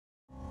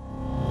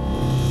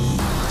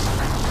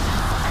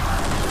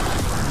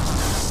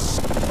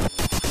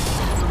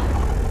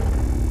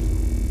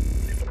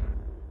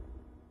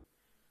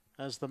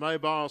as the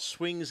mobile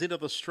swings into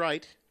the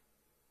straight.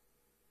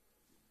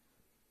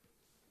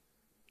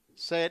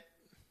 Set.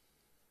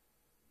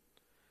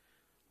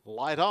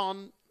 Light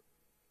on.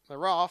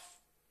 They're off.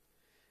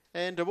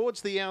 And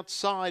towards the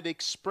outside,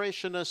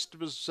 Expressionist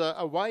was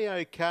away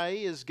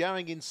okay, is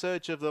going in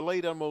search of the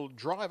lead and will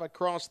drive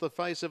across the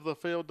face of the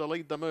field to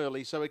lead them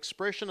early. So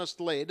Expressionist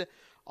led.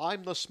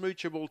 I'm the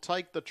Smoocher will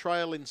take the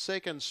trail in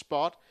second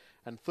spot.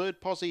 And third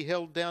posse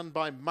held down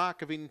by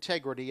Mark of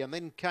Integrity. And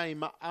then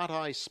came Art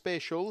I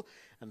Special.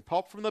 And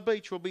Pop from the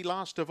Beach will be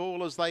last of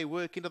all as they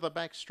work into the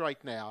back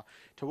straight now.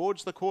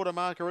 Towards the quarter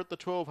marker at the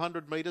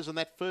 1200 metres, and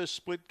that first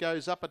split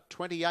goes up at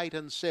 28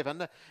 and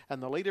 7.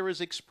 And the leader is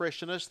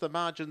Expressionist. The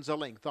margin's a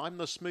length. I'm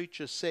the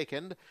Smoocher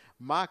second.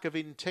 Mark of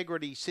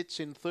Integrity sits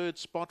in third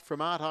spot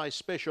from Art I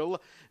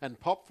Special. And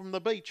Pop from the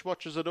Beach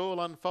watches it all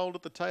unfold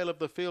at the tail of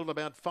the field,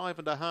 about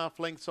 5.5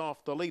 lengths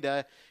off the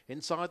leader.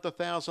 Inside the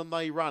 1,000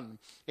 they run.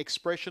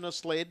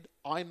 Expressionist led.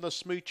 I'm the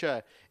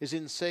Smoocher is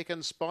in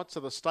second spot, so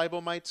the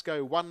stablemates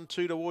go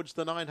 1-2 towards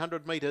the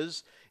 900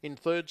 metres. In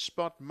third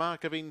spot,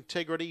 Mark of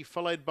Integrity,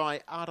 followed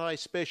by Art I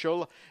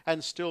Special,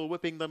 and still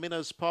whipping the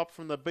Minners Pop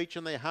from the Beach,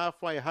 and they're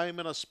halfway home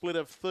in a split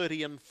of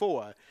 30 and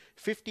 4.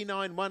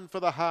 59-1 for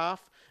the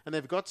half, and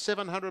they've got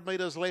 700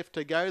 metres left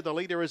to go. The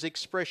leader is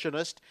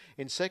Expressionist.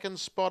 In second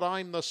spot,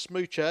 I'm the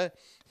Smoocher.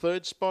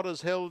 Third spot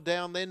is held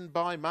down then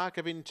by Mark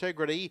of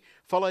Integrity,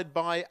 followed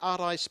by Art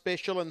I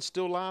Special, and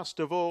still last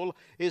of all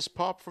is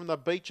Pop from the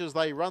Beach as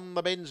they run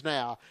the bends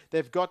now.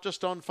 They've got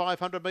just on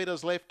 500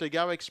 metres left to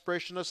go.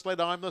 Expressionist led.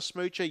 I'm the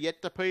Smoocher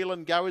yet to peel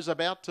and go, is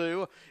about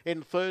to.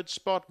 In third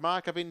spot,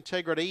 Mark of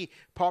Integrity.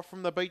 Pop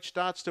from the Beach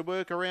starts to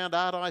work around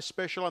Art I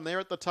Special, and they're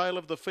at the tail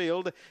of the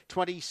field.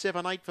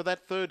 27-8 for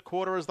that third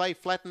quarter as they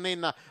flatten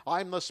in.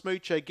 I'm the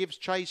Smoocher gives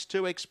chase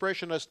to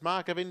Expressionist,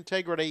 Mark of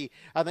Integrity,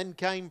 and then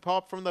came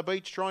Pop from the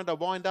Beach trying to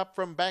wind up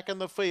from back in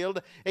the field.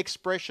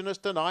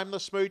 Expressionist and I'm the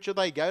Smoocher,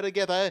 they go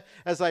together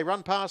as they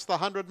run past the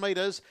 100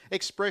 metres.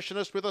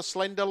 Expressionist with a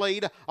slender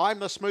lead. I'm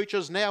the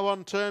Smoocher's now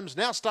on terms,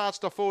 now starts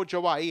to forge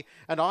away,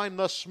 and I'm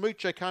the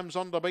Smoocher comes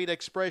on to beat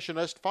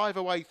Expressionist. 5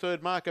 away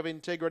third, Mark of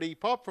Integrity.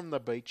 Pop from the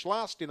Beach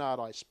last in Art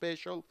I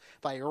Special.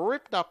 They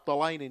ripped up the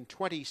lane in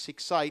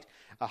 26.8,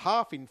 a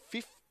half in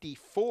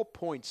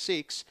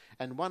 54.6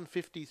 and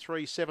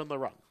 153.7 the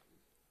run.